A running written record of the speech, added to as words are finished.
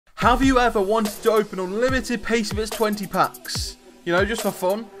Have you ever wanted to open unlimited PACYBITS 20 packs? You know, just for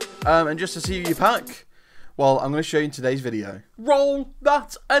fun, and just to see who you pack? Well, I'm going to show you in today's video. Roll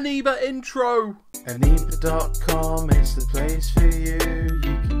that Aniba intro! Aniba.com is the place for you.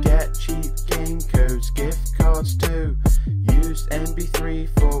 You can get cheap game codes, gift cards too. Use MB3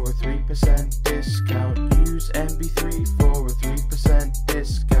 for a 3% discount. Use MB3 for a 3%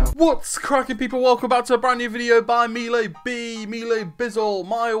 discount. What's cracking, people? Welcome back to a brand new video by MeelayyB, MeelayyBizzle,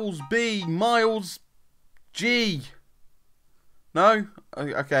 Miles B, Miles G. No?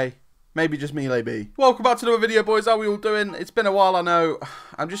 Okay. Maybe just MeelayyB. Welcome back to another video, boys. How are we all doing? It's been a while, I know.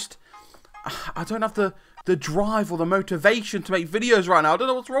 I don't have the drive or the motivation to make videos right now. I don't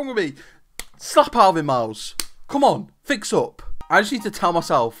know what's wrong with me. Slap out of it, Miles. Come on, fix up. I just need to tell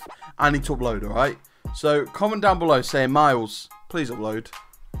myself I need to upload, alright? So, comment down below saying, Miles, please upload.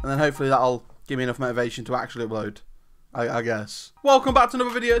 And then hopefully that'll give me enough motivation to actually upload. I guess. Welcome back to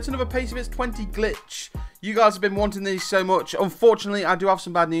another video. It's another PACYBITS 20 glitch. You guys have been wanting these so much. Unfortunately, I do have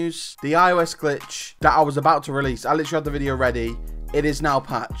some bad news. The iOS glitch that I was about to release, I literally had the video ready. It is now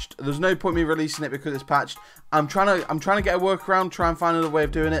patched. There's no point me releasing it because it's patched. I'm trying to get a workaround, try and find another way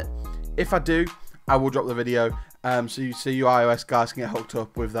of doing it. If I do, I will drop the video. So you iOS guys can get hooked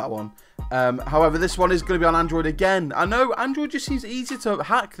up with that one. However, this one is going to be on Android again. I know Android just seems easier to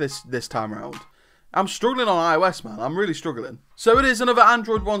hack this time around. I'm struggling on iOS, man. I'm really struggling. So it is another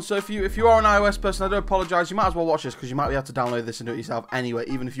Android one. So if you are an iOS person, I do apologise. You might as well watch this because you might be able to download this and do it yourself anyway,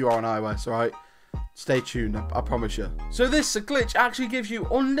 even if you are on iOS, alright? Stay tuned, I promise you. So this glitch actually gives you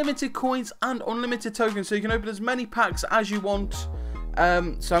unlimited coins and unlimited tokens, so you can open as many packs as you want. So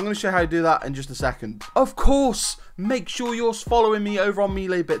I'm going to show you how to do that in just a second. Of course, make sure you're following me over on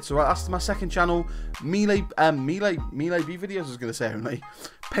MeelayyBits, alright? That's my second channel, MeelayyB videos, I was going to say only.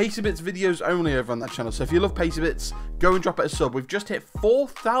 PACYBITS videos only over on that channel. So if you love PACYBITS, go and drop it a sub. We've just hit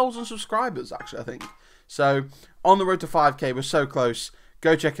 4,000 subscribers, actually, I think. So, on the road to 5k, we're so close.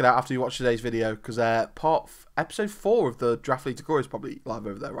 Go check it out after you watch today's video, because episode 4 of the Draft League to Core is probably live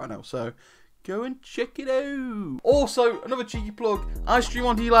over there right now. So, go and check it out. Also, another cheeky plug. I stream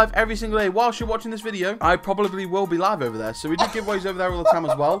on DLive every single day. Whilst you're watching this video, I probably will be live over there. So we do giveaways over there all the time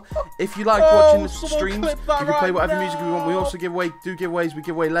as well. If you like watching the streams, you can play whatever music we want. We also do giveaways. We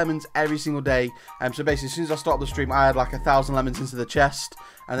give away lemons every single day. So basically, as soon as I start the stream, I had like 1,000 lemons into the chest.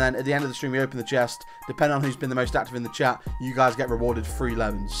 And then at the end of the stream, we open the chest. Depending on who's been the most active in the chat, you guys get rewarded free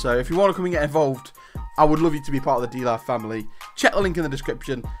lemons. So if you want to come and get involved, I would love you to be part of the DLive family. Check the link in the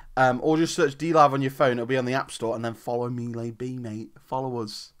description. Or just search DLive on your phone. It'll be on the App Store. And then follow MeelayyB, mate. Follow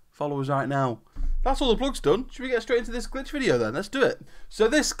us. Follow us right now. That's all the plugs done. Should we get straight into this glitch video then? Let's do it. So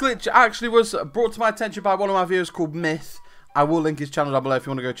this glitch actually was brought to my attention by one of my viewers called Myth. I will link his channel down below if you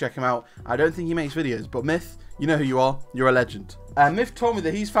want to go check him out. I don't think he makes videos, but Myth, you know who you are. You're a legend. Myth told me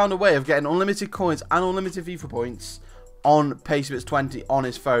that he's found a way of getting unlimited coins and unlimited FIFA points on PACYBITS 20 on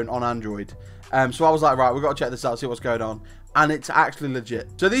his phone on Android. So I was like, right, we've got to check this out, see what's going on. And it's actually legit.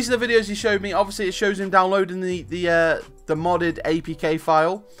 So these are the videos he showed me. Obviously, it shows him downloading the modded APK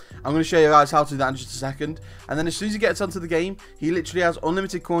file. I'm going to show you guys how to do that in just a second. And then as soon as he gets onto the game, he literally has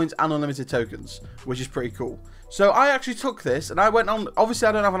unlimited coins and unlimited tokens, which is pretty cool. So I actually took this and I went on. Obviously,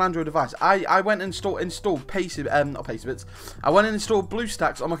 I don't have an Android device. I went and installed PACYBITS. I went and installed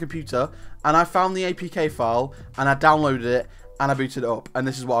BlueStacks on my computer, and I found the APK file and I downloaded it and I booted it up, and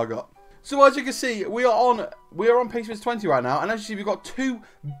this is what I got. So as you can see, we are on PACYBITS 20 right now, and as you see, we've got 2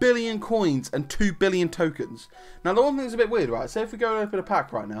 billion coins and 2 billion tokens. Now the one thing that's a bit weird, right? Say if we go and open a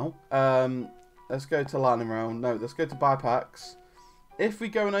pack right now, let's go to lightning round. No, let's go to buy packs. If we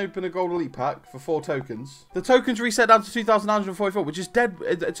go and open a gold elite pack for 4 tokens, the tokens reset down to 2,944, which is dead.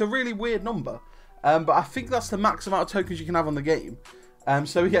 It's a really weird number, but I think that's the max amount of tokens you can have on the game.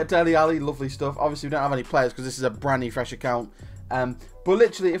 So we get Deli Ali, lovely stuff. Obviously, we don't have any players because this is a brand new fresh account. But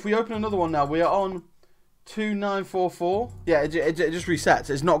literally, if we open another one now, we are on 2,944. Yeah, it just resets.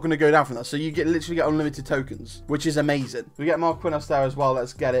 It's not going to go down from that. So you literally get unlimited tokens, which is amazing. We get Marquinhos there as well.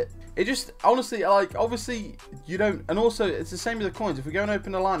 Let's get it. It just, honestly, like, obviously, you don't, and also, it's the same with the coins. If we go and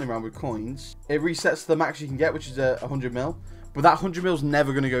open a lightning round with coins, it resets to the max you can get, which is 100 mil. But that 100 mil is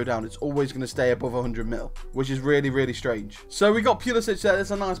never going to go down. It's always going to stay above 100 mil, which is really, really strange. So we got Pulisic there.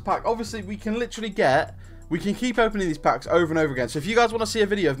 That's a nice pack. Obviously, we can literally get, we can keep opening these packs over and over again. So if you guys want to see a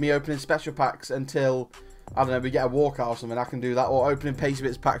video of me opening special packs until, I don't know, we get a walkout or something, I can do that. Or opening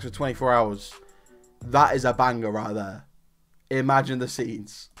PACYBITS packs for 24 hours. That is a banger right there. Imagine the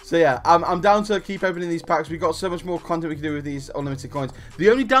scenes. So yeah, I'm down to keep opening these packs. We've got so much more content we can do with these unlimited coins. The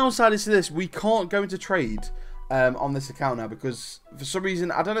only downside is to this: we can't go into trade on this account now because for some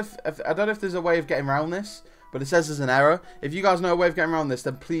reason I don't know if there's a way of getting around this. but it says there's an error. If you guys know a way of getting around this,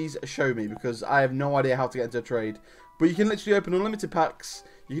 then please show me, because I have no idea how to get into a trade. But you can literally open unlimited packs.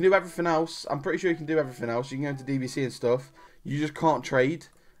 You can do everything else. I'm pretty sure you can do everything else. You can go into DVC and stuff. You just can't trade,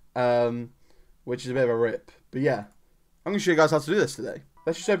 which is a bit of a rip. But yeah, I'm going to show you guys how to do this today.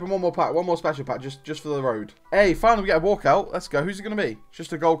 Let's just open one more pack, one more special pack, just for the road. Hey, finally we get a walkout. Let's go. Who's it going to be?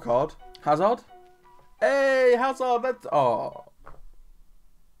 Just a gold card. Hazard? Hey, Hazard. Let's... Oh.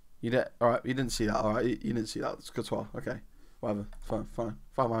 You did... Alright, you didn't see that. Alright, you didn't see that. It's good to well. Okay. Whatever. Fine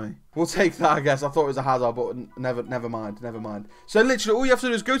by me. We'll take that, I guess. I thought it was a Hazard, but never mind. So literally, all you have to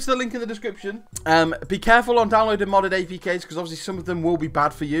do is go to the link in the description. Be careful on downloading modded APKs, because obviously some of them will be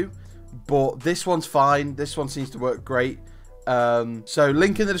bad for you. But this one's fine. This one seems to work great. So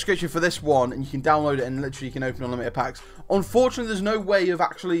link in the description for this one, and you can download it, and literally you can open unlimited packs. Unfortunately, there's no way of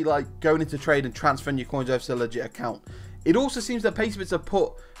actually like going into trade and transferring your coins over to a legit account. It also seems that PACYBITS have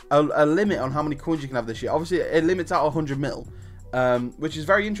put a limit on how many coins you can have this year. Obviously, it limits out 100 mil, which is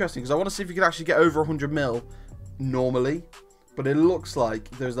very interesting, because I want to see if you can actually get over 100 mil normally. But it looks like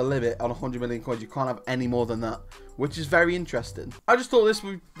there's a limit on 100 million coins. You can't have any more than that, which is very interesting. I just thought this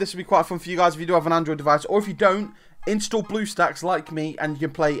would be quite fun for you guys if you do have an Android device, or if you don't, install BlueStacks like me, and you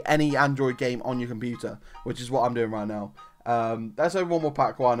can play any Android game on your computer, which is what I'm doing right now. Let's open one more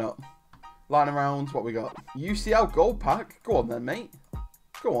pack. Why not? Lightning rounds. What we got? UCL gold pack. Go on then, mate.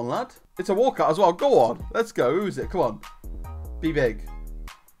 Go on, lad. It's a walkout as well. Go on. Let's go. Who is it? Come on. Be big.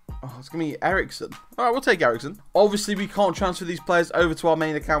 Oh, it's going to be Ericsson. All right, we'll take Ericsson. Obviously, we can't transfer these players over to our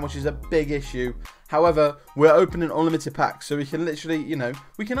main account, which is a big issue. However, we're opening unlimited packs, so we can literally, you know,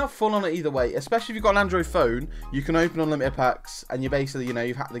 we can have fun on it either way. Especially if you've got an Android phone, you can open unlimited packs, and you basically, you know,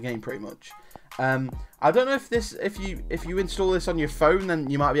 you've hacked the game pretty much. I don't know if you install this on your phone, then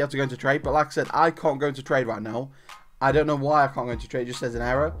you might be able to go into trade. But like I said, I can't go into trade right now. I don't know why I can't go into trade. It just says an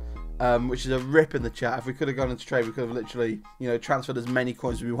error. Which is a rip in the chat. If we could have gone into trade, we could have literally, you know, transferred as many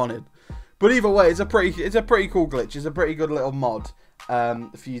coins as we wanted. But either way, it's a pretty cool glitch. It's a pretty good little mod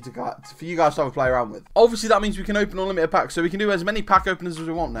for you guys to have a play around with. Obviously, that means we can open unlimited packs, so we can do as many pack openers as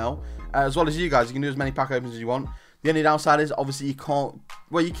we want now, as well as you guys. You can do as many pack openers as you want. The only downside is obviously you can't.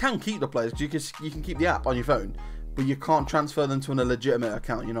 Well, you can keep the players. You can keep the app on your phone, but you can't transfer them to a legitimate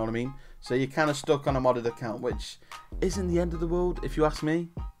account. You know what I mean? So you're kind of stuck on a modded account, which isn't the end of the world, if you ask me.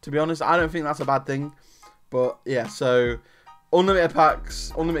 To be honest, I don't think that's a bad thing. But yeah, so unlimited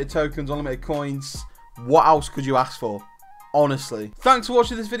packs, unlimited tokens, unlimited coins. What else could you ask for? Honestly. Thanks for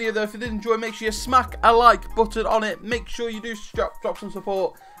watching this video, though. If you did enjoy, make sure you smack a like button on it. Make sure you do drop some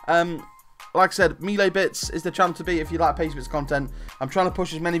support. Like I said, MeelayyBits is the channel to be if you like PACYBITS content. I'm trying to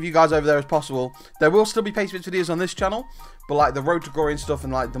push as many of you guys over there as possible. There will still be PACYBITS videos on this channel, but like the Road to Glory and stuff,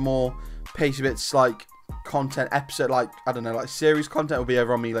 and like the more PACYBITS like content episode, like I don't know, like series content will be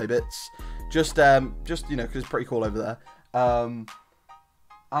over on MeelayyBits. Just you know, because it's pretty cool over there. And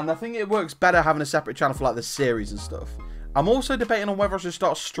I think it works better having a separate channel for like the series and stuff. I'm also debating on whether I should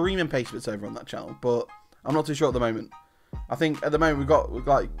start streaming PACYBITS over on that channel, but I'm not too sure at the moment. I think at the moment we've got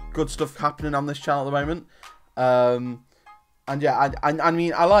like good stuff happening on this channel at the moment. And yeah, I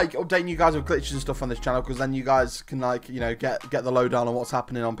mean, I like updating you guys with glitches and stuff on this channel, because then you guys can, like, you know, get the lowdown on what's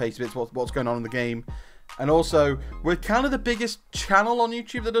happening on PACYBITS, what's going on in the game. And also, we're kind of the biggest channel on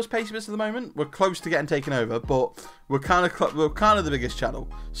YouTube that does PACYBITS at the moment. We're close to getting taken over, but we're kind of the biggest channel.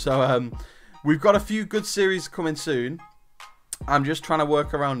 So we've got a few good series coming soon. I'm just trying to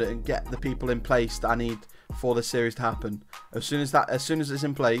work around it and get the people in place that I need for the series to happen. As soon as it's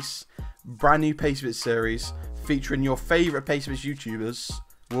in place, brand new PACYBITS series featuring your favourite PACYBITS YouTubers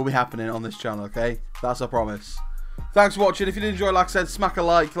will be happening on this channel, okay? That's a promise. Thanks for watching. If you did enjoy, like I said, smack a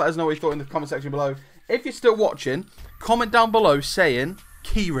like. Let us know what you thought in the comment section below. If you're still watching, comment down below saying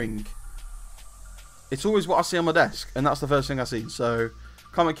keyring. It's always what I see on my desk, and that's the first thing I see. So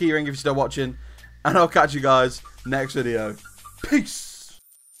comment keyring if you're still watching, and I'll catch you guys next video. Peace.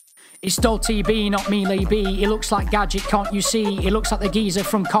 It's still TB, not MeelayyB. It looks like Gadget, can't you see? It looks like the geezer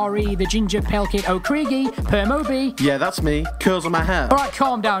from Corrie, the ginger pale kid O'Craigie, Permo-B. Yeah, that's me. Curls on my hair. Alright,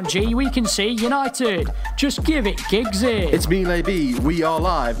 calm down, G. We can see United. Just give it Gigsy. It's MeelayyB. We are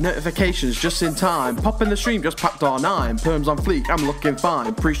live. Notifications just in time. Pop in the stream, just packed our 9. Perms on fleek, I'm looking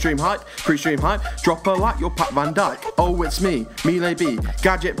fine. Pre-stream hype, Drop a like, you're Pat Van Dyke. Oh, it's me, MeelayyB.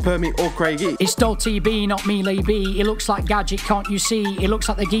 Gadget, Permy, or Craigie. It's still TB, not MeelayyB. It looks like Gadget, can't you see? It looks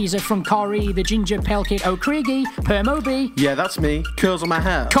like the geezer from Corrie, the ginger pale kid O'Craigie, Permo-B. Yeah, that's me. Curls on my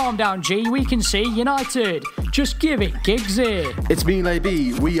hair. Calm down, G. We can see United. Just give it Gigsy. It's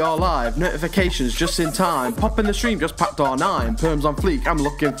MeelayyB. We are live. Notifications just in time. Pop in the stream, just packed our 9. Perms on fleek, I'm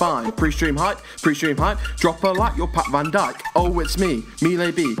looking fine. Pre-stream hype, Drop a like, you're Pat Van Dyke. Oh, it's me,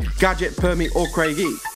 MeelayyB. Gadget, Permy, or Craigie.